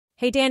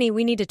Hey, Danny,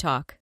 we need to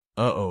talk.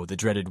 Uh-oh, the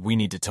dreaded we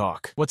need to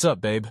talk. What's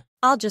up, babe?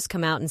 I'll just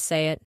come out and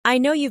say it. I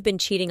know you've been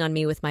cheating on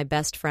me with my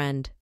best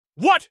friend.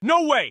 What?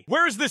 No way!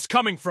 Where is this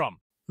coming from?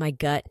 My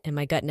gut, and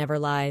my gut never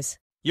lies.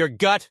 Your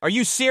gut? Are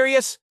you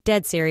serious?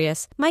 Dead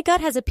serious. My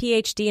gut has a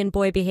PhD in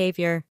boy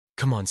behavior.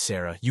 Come on,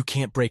 Sarah. You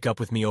can't break up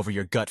with me over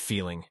your gut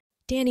feeling.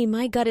 Danny,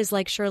 my gut is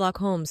like Sherlock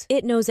Holmes.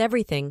 It knows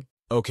everything.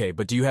 Okay,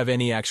 but do you have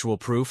any actual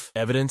proof?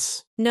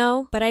 Evidence?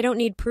 No, but I don't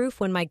need proof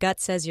when my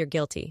gut says you're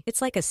guilty.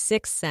 It's like a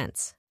sixth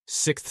sense.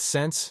 Sixth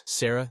Sense?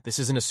 Sarah, this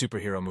isn't a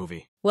superhero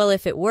movie. Well,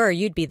 if it were,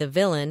 you'd be the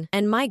villain,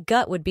 and my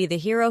gut would be the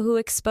hero who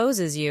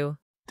exposes you.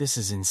 This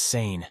is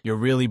insane. You're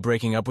really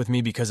breaking up with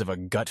me because of a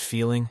gut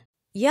feeling?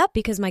 Yep,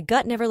 because my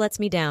gut never lets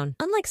me down,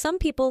 unlike some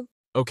people.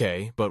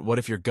 Okay, but what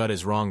if your gut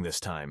is wrong this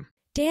time?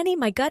 Danny,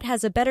 my gut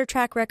has a better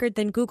track record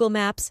than Google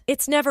Maps.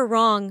 It's never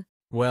wrong.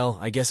 Well,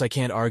 I guess I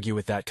can't argue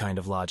with that kind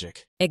of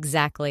logic.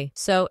 Exactly.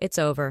 So it's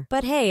over.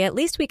 But hey, at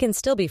least we can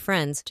still be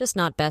friends, just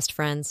not best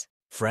friends.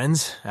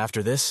 Friends?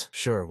 After this?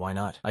 Sure, why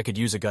not? I could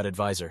use a gut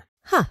advisor.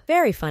 Huh,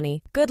 very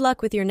funny. Good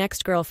luck with your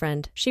next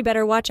girlfriend. She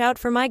better watch out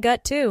for my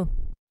gut, too.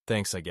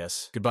 Thanks, I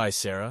guess. Goodbye,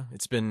 Sarah.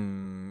 It's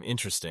been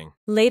interesting.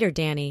 Later,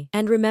 Danny.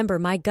 And remember,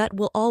 my gut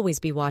will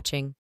always be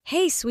watching.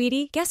 Hey,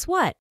 sweetie, guess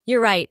what?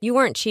 You're right, you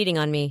weren't cheating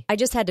on me. I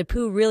just had to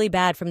poo really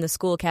bad from the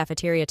school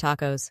cafeteria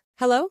tacos.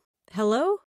 Hello? Hello?